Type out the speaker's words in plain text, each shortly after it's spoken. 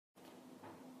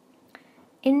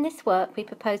In this work, we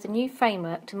propose a new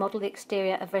framework to model the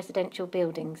exterior of residential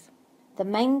buildings. The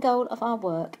main goal of our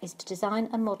work is to design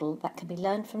a model that can be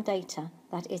learned from data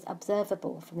that is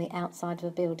observable from the outside of a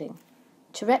building.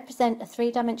 To represent a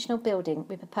three-dimensional building,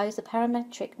 we propose a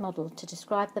parametric model to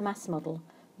describe the mass model,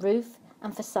 roof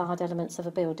and facade elements of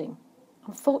a building.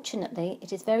 Unfortunately,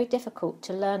 it is very difficult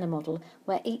to learn a model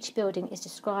where each building is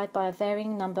described by a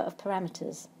varying number of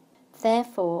parameters.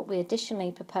 Therefore, we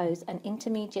additionally propose an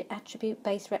intermediate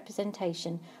attribute-based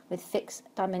representation with fixed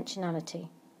dimensionality.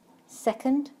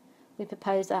 Second, we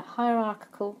propose a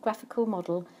hierarchical graphical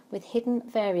model with hidden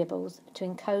variables to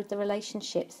encode the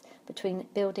relationships between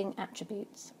building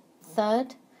attributes.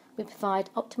 Third, we provide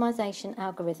optimization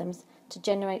algorithms to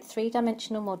generate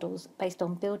three-dimensional models based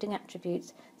on building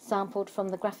attributes sampled from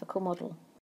the graphical model.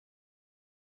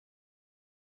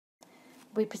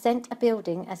 We present a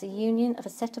building as a union of a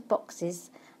set of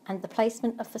boxes and the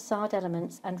placement of facade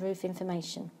elements and roof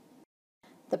information.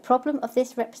 The problem of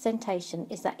this representation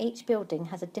is that each building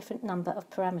has a different number of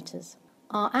parameters.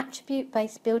 Our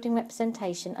attribute-based building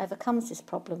representation overcomes this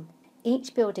problem.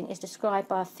 Each building is described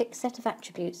by a fixed set of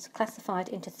attributes classified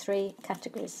into three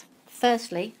categories.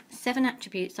 Firstly, 7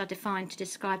 attributes are defined to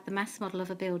describe the mass model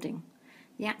of a building.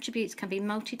 The attributes can be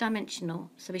multidimensional,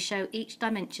 so we show each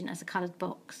dimension as a coloured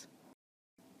box.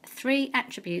 3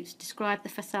 attributes describe the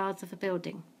facades of a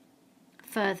building.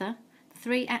 Further,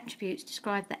 3 attributes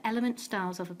describe the element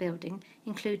styles of a building,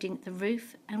 including the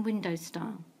roof and window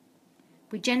style.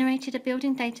 We generated a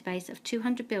building database of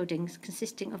 200 buildings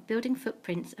consisting of building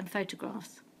footprints and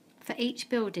photographs. For each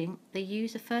building, the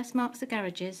user first marks the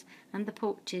garages and the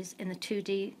porches in the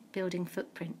 2D building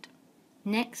footprint.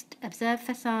 Next, observed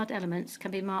facade elements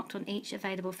can be marked on each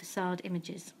available facade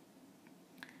images.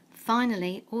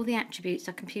 Finally, all the attributes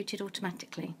are computed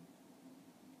automatically.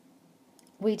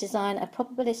 We design a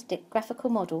probabilistic graphical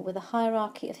model with a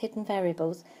hierarchy of hidden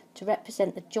variables to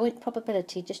represent the joint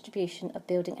probability distribution of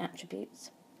building attributes.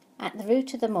 At the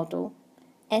root of the model,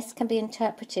 S can be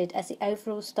interpreted as the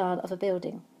overall style of a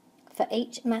building. For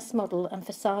each mass model and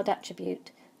facade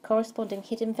attribute, corresponding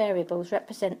hidden variables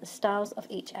represent the styles of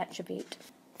each attribute.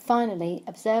 Finally,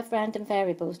 observed random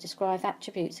variables describe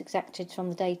attributes extracted from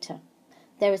the data.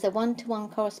 There is a one-to-one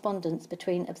correspondence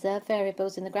between observed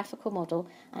variables in the graphical model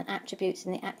and attributes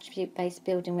in the attribute-based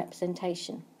building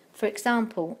representation. For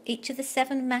example, each of the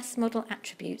 7 mass model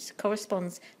attributes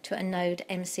corresponds to a node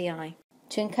MCI.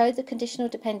 To encode the conditional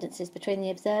dependencies between the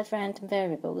observed random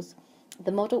variables,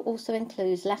 the model also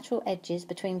includes lateral edges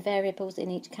between variables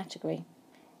in each category.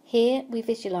 Here we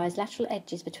visualize lateral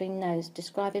edges between nodes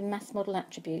describing mass model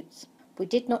attributes. We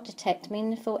did not detect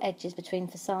meaningful edges between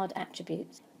facade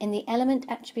attributes. In the element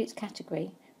attributes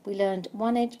category, we learned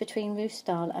one edge between roof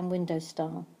style and window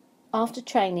style. After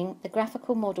training, the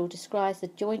graphical model describes the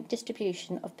joint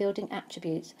distribution of building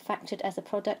attributes factored as a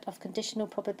product of conditional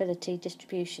probability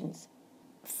distributions.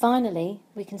 Finally,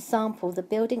 we can sample the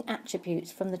building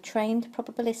attributes from the trained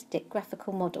probabilistic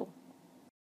graphical model.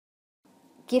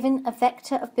 Given a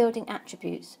vector of building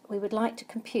attributes, we would like to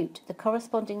compute the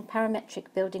corresponding parametric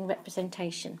building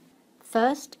representation.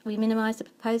 First, we minimize the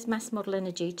proposed mass model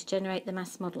energy to generate the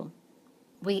mass model.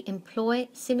 We employ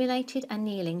simulated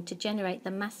annealing to generate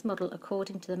the mass model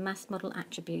according to the mass model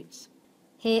attributes.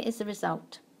 Here is the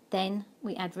result. Then,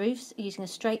 we add roofs using a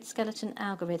straight skeleton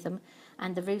algorithm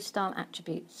and the roof style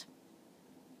attributes.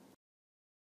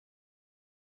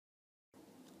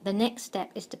 The next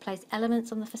step is to place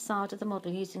elements on the facade of the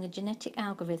model using a genetic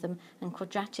algorithm and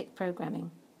quadratic programming.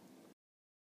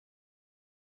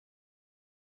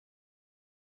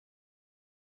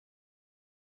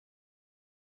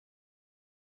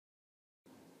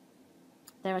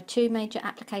 There are 2 major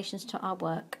applications to our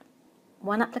work.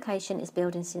 One application is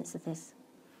building synthesis.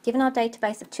 Given our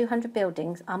database of 200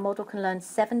 buildings, our model can learn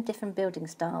 7 different building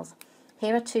styles.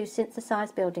 Here are 2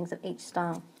 synthesized buildings of each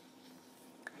style.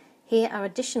 Here are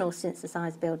additional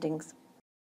synthesized buildings.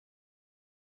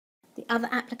 The other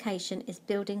application is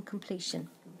building completion.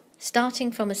 Starting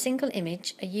from a single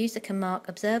image, a user can mark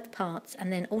observed parts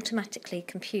and then automatically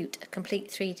compute a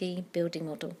complete 3D building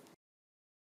model.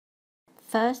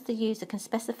 First, the user can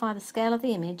specify the scale of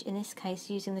the image, in this case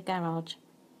using the garage.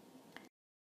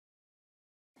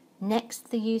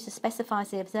 Next, the user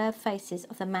specifies the observed faces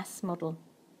of the mass model.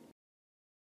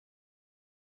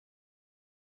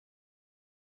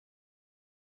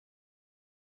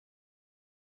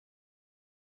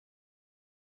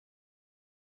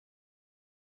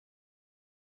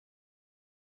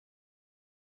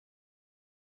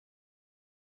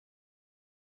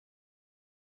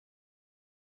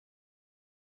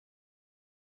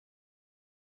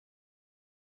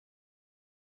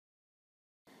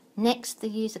 Next, the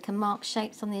user can mark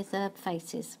shapes on the observed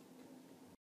faces.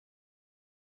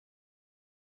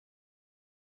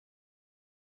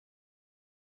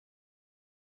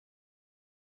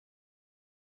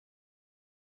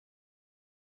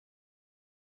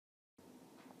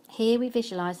 Here we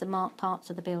visualise the marked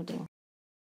parts of the building.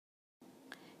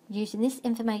 Using this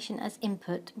information as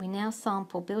input, we now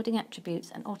sample building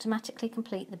attributes and automatically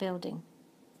complete the building.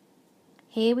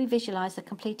 Here we visualise a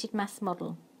completed mass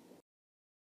model.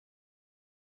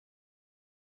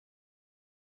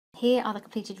 Here are the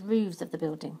completed roofs of the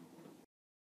building.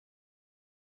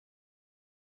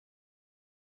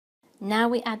 Now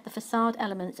we add the facade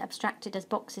elements abstracted as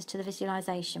boxes to the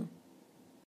visualisation.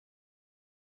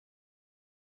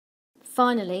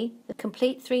 Finally, the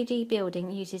complete 3D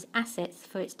building uses assets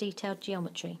for its detailed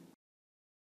geometry.